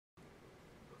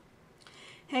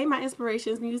Hey, my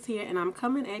PharaohsMuse here, and I'm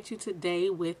coming at you today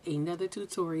with another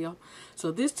tutorial.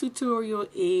 So this tutorial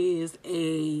is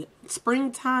a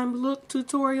springtime look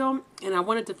tutorial, and I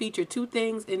wanted to feature two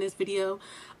things in this video.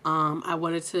 I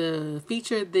wanted to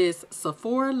feature this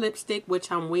Sephora lipstick, which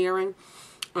I'm wearing,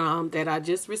 that I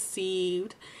just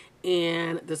received.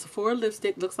 And the Sephora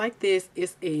lipstick looks like this.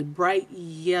 It's a bright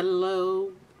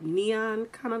yellow neon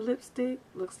kind of lipstick.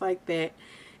 Looks like that.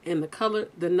 And the color,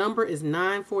 the number is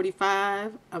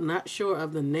 945. I'm not sure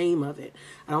of the name of it.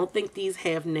 I don't think these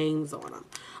have names on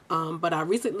them. But I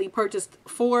recently purchased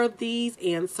 4 of these,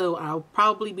 and so I'll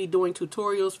probably be doing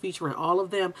tutorials featuring all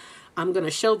of them. I'm going to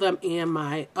show them in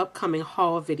my upcoming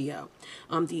haul video.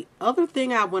 The other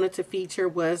thing I wanted to feature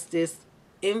was this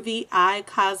NVi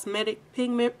Cosmetics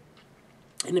Pigment,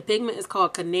 and the pigment is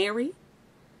called Canary.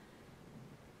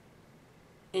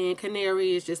 And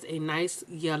Canary is just a nice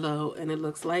yellow, and it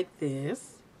looks like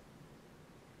this.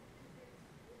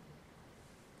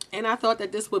 And I thought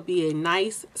that this would be a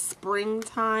nice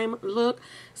springtime look.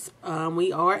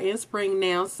 We are in spring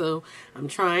now, so I'm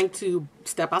trying to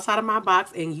step outside of my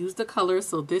box and use the colors.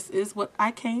 So this is what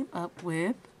I came up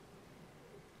with.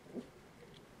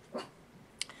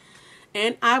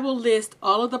 And I will list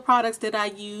all of the products that I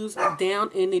use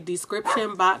down in the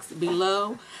description box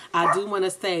below. I do want to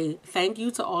say thank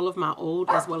you to all of my old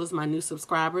as well as my new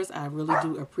subscribers. I really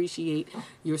do appreciate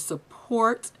your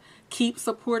support. Keep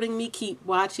supporting me. Keep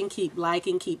watching. Keep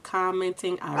liking. Keep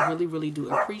commenting. I really, really do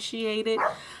appreciate it.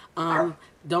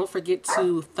 Don't forget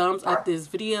to thumbs up this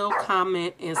video,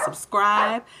 comment, and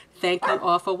subscribe. Thank you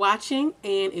all for watching.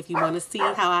 And if you want to see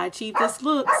how I achieve this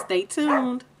look, stay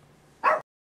tuned.